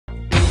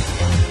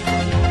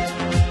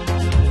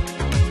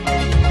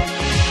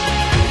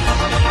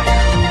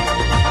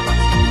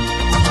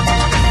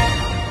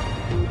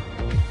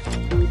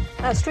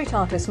Street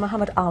artist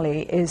Mohammed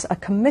Ali is a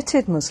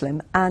committed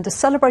Muslim and a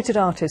celebrated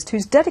artist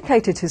who's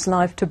dedicated his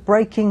life to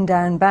breaking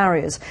down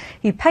barriers.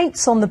 He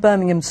paints on the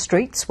Birmingham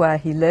streets where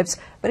he lives,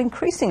 but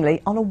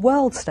increasingly on a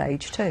world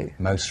stage too.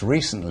 Most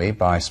recently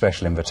by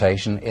special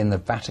invitation in the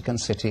Vatican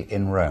City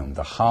in Rome,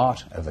 the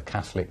heart of the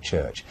Catholic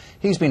Church.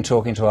 He's been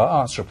talking to our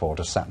arts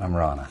reporter Satnam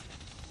Rana.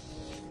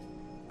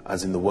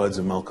 As in the words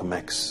of Malcolm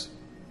X,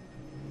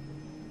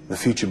 the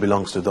future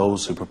belongs to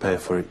those who prepare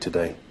for it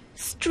today.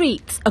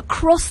 Streets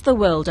across the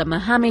world are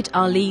Mohammed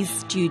Ali's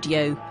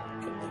studio.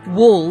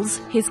 Walls,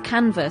 his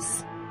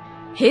canvas.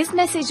 His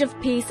message of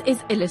peace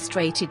is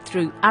illustrated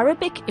through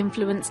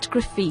Arabic-influenced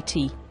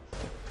graffiti.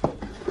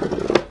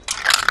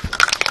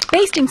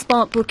 Based in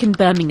Sparkbrook in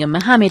Birmingham,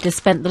 Mohammed has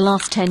spent the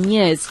last 10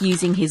 years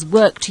using his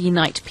work to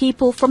unite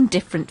people from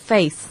different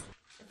faiths.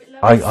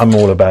 I'm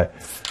all about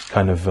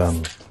kind of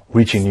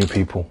reaching new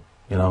people,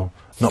 you know,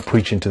 not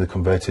preaching to the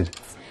converted.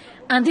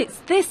 And it's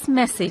this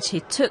message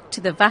he took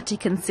to the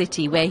Vatican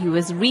City, where he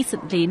was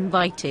recently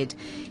invited.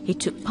 He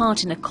took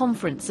part in a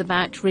conference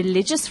about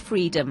religious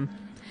freedom.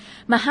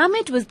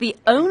 Mohammed was the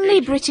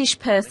only British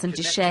person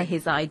to share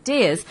his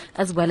ideas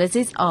as well as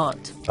his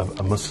art.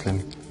 A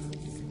Muslim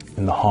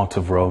in the heart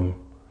of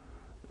Rome,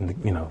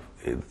 you know,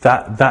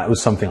 that was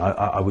something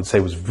I would say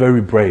was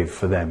very brave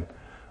for them.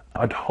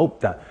 I'd hope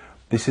that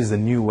this is a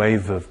new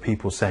wave of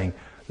people saying,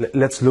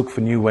 let's look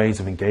for new ways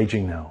of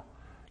engaging now.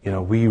 You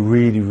know, we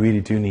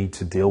really do need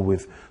to deal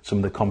with some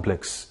of the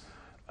complex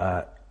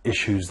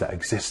issues that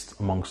exist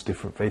amongst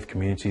different faith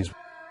communities.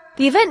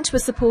 The event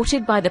was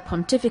supported by the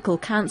Pontifical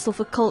Council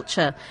for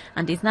Culture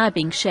and is now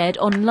being shared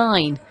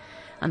online.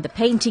 And the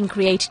painting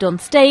created on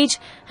stage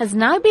has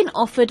now been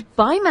offered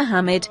by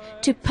Mohammed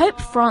to Pope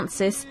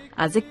Francis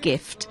as a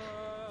gift.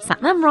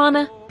 Satnam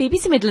Rana,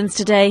 BBC Midlands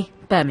Today,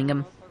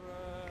 Birmingham.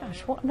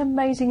 Gosh, what an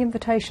amazing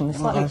invitation. It's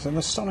Well, that's an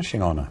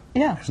astonishing honour,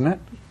 yeah, isn't it?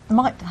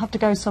 Might have to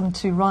go some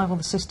to rival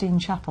the Sistine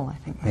Chapel, I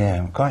think.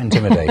 Yeah, quite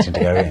intimidating to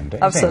go in. Don't you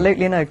think?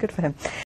 Absolutely, no, good for him.